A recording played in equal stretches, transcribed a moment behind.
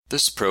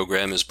This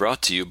program is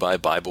brought to you by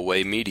Bible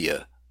Way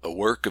Media, a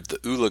work of the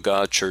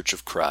Ulaga Church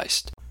of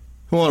Christ.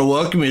 I want to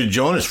welcome you to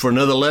join us for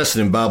another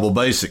lesson in Bible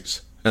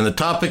Basics, and the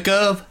topic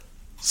of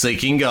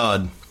Seeking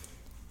God.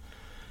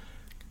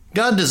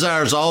 God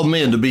desires all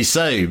men to be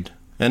saved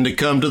and to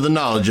come to the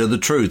knowledge of the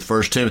truth,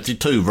 1 Timothy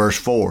 2, verse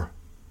 4.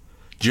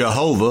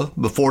 Jehovah,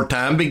 before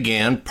time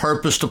began,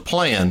 purposed a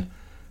plan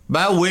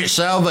by which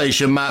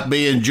salvation might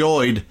be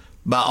enjoyed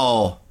by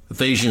all.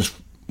 Ephesians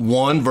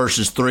 1,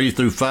 verses 3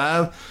 through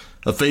 5.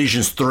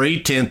 Ephesians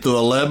 3, 10 through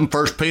 11,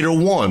 1 Peter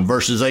 1,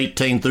 verses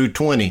 18 through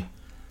 20.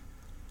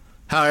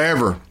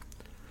 However,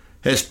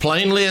 as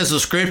plainly as the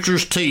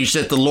Scriptures teach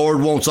that the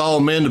Lord wants all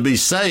men to be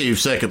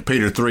saved, 2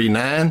 Peter 3,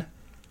 9,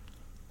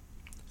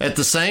 at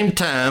the same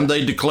time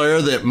they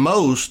declare that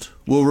most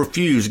will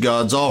refuse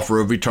God's offer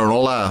of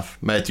eternal life,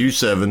 Matthew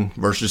 7,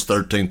 verses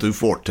 13 through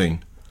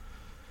 14.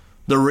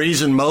 The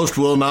reason most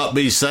will not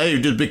be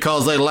saved is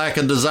because they lack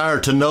a desire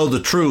to know the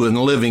true and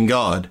living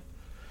God.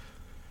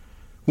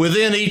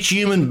 Within each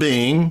human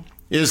being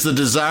is the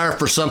desire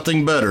for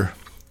something better,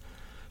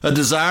 a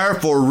desire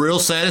for real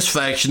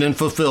satisfaction and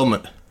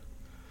fulfillment.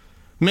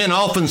 Men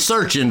often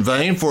search in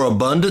vain for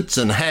abundance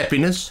and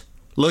happiness,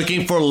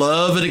 looking for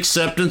love and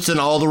acceptance in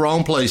all the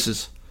wrong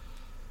places.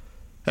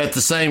 At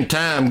the same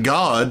time,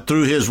 God,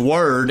 through His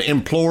Word,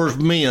 implores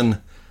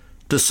men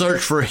to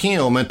search for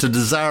Him and to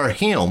desire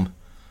Him.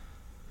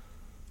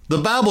 The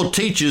Bible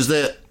teaches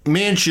that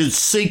men should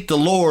seek the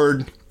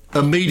Lord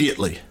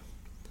immediately.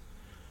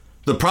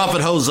 The prophet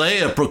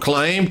Hosea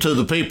proclaimed to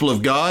the people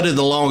of God in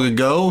the long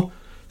ago,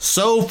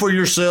 "Sow for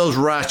yourselves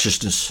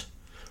righteousness,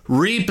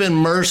 reap in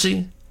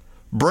mercy,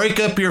 break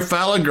up your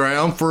fallow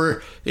ground,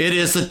 for it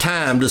is the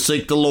time to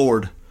seek the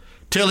Lord,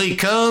 till He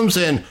comes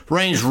and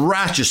rains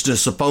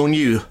righteousness upon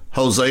you."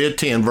 Hosea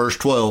 10, verse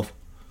 12.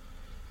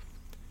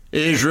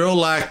 Israel,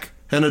 like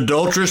an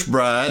adulterous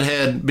bride,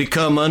 had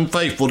become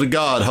unfaithful to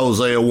God,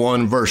 Hosea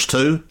 1, verse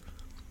 2.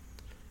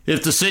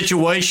 If the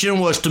situation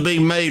was to be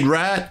made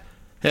right,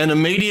 an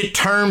immediate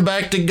turn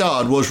back to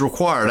God was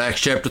required,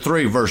 Acts chapter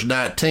 3, verse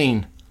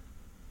 19.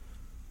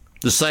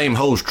 The same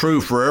holds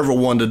true for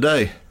everyone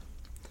today.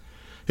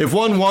 If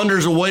one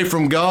wanders away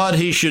from God,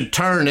 he should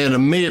turn and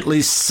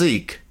immediately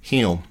seek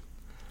Him.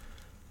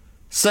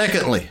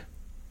 Secondly,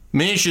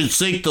 men should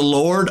seek the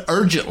Lord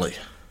urgently.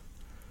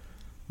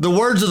 The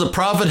words of the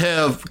prophet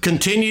have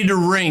continued to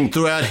ring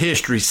throughout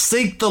history.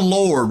 Seek the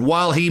Lord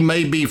while He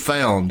may be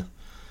found.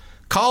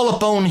 Call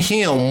upon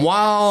Him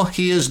while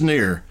He is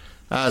near.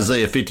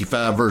 Isaiah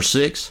 55, verse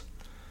 6.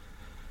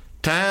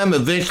 Time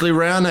eventually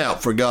ran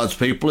out for God's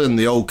people in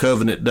the Old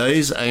Covenant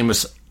days,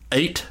 Amos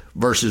 8,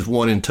 verses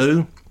 1 and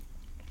 2.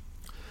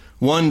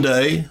 One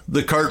day,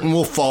 the curtain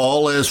will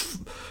fall as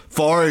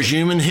far as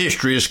human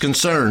history is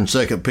concerned,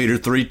 2 Peter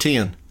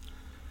 3:10.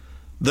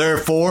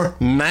 Therefore,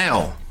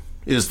 now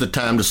is the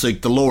time to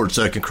seek the Lord,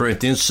 2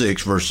 Corinthians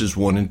 6, verses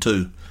 1 and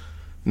 2.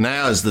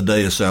 Now is the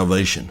day of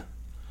salvation.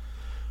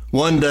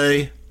 One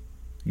day,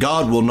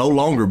 God will no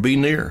longer be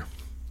near.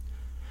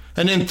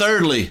 And then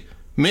thirdly,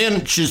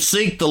 men should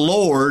seek the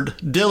Lord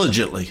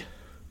diligently.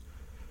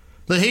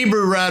 The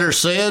Hebrew writer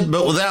said,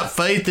 "But without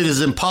faith it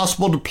is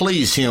impossible to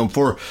please Him,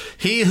 for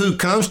he who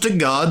comes to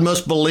God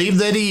must believe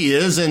that He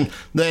is, and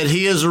that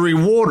He is a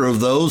rewarder of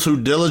those who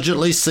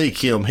diligently seek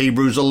Him."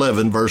 Hebrews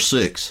 11, verse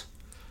 6.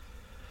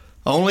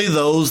 Only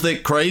those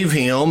that crave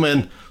Him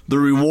and the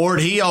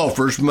reward He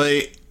offers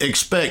may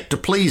expect to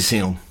please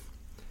Him.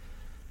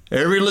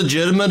 Every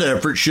legitimate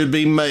effort should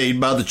be made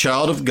by the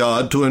child of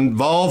God to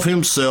involve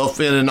himself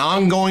in an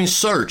ongoing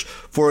search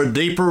for a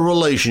deeper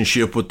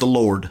relationship with the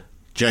Lord.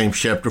 James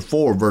chapter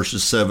 4,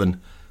 verses 7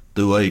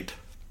 through 8.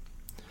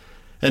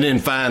 And then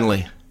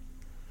finally,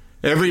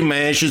 every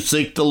man should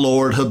seek the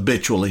Lord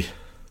habitually.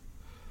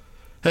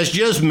 As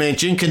just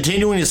mentioned,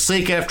 continuing to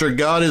seek after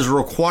God is a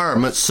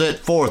requirement set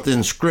forth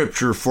in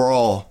Scripture for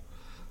all.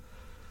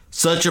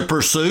 Such a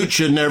pursuit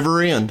should never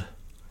end.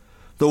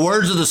 The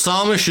words of the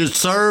psalmist should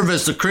serve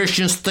as the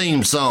Christian's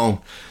theme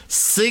song.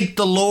 Seek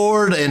the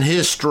Lord and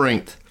His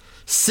strength.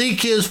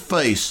 Seek His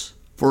face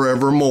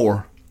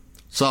forevermore.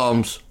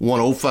 Psalms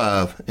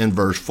 105 and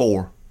verse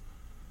 4.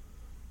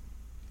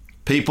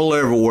 People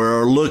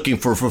everywhere are looking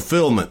for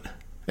fulfillment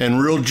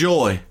and real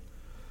joy.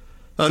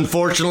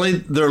 Unfortunately,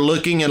 they're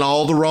looking in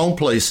all the wrong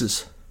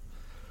places.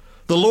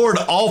 The Lord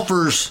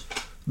offers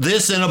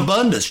this in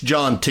abundance.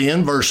 John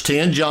 10, verse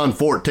 10, John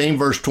 14,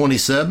 verse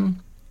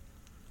 27.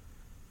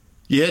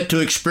 Yet to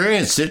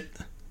experience it,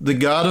 the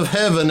God of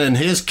heaven and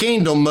His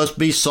kingdom must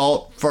be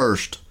sought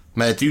first.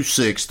 Matthew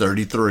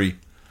 6:33.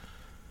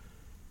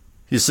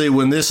 You see,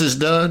 when this is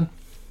done,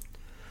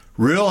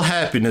 real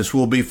happiness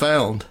will be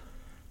found.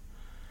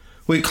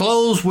 We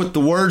close with the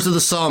words of the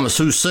psalmist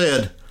who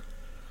said,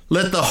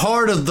 "Let the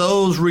heart of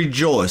those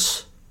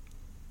rejoice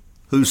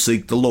who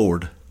seek the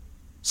Lord."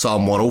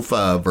 Psalm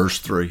 105, verse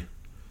 3.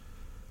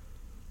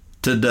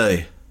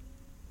 Today,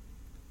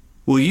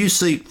 will you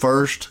seek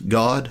first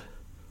God?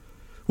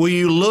 Will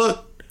you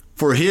look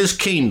for His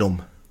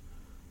kingdom?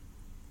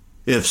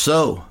 If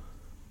so,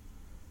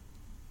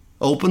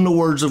 open the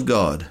words of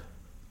God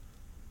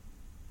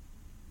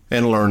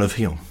and learn of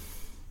Him.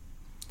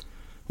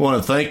 I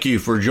want to thank you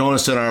for joining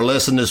us in our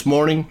lesson this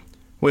morning.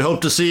 We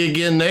hope to see you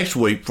again next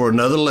week for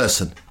another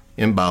lesson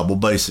in Bible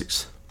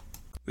Basics.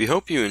 We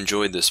hope you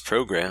enjoyed this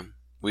program.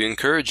 We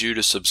encourage you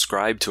to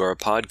subscribe to our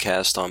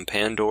podcast on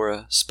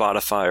Pandora,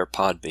 Spotify, or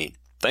Podbean.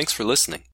 Thanks for listening.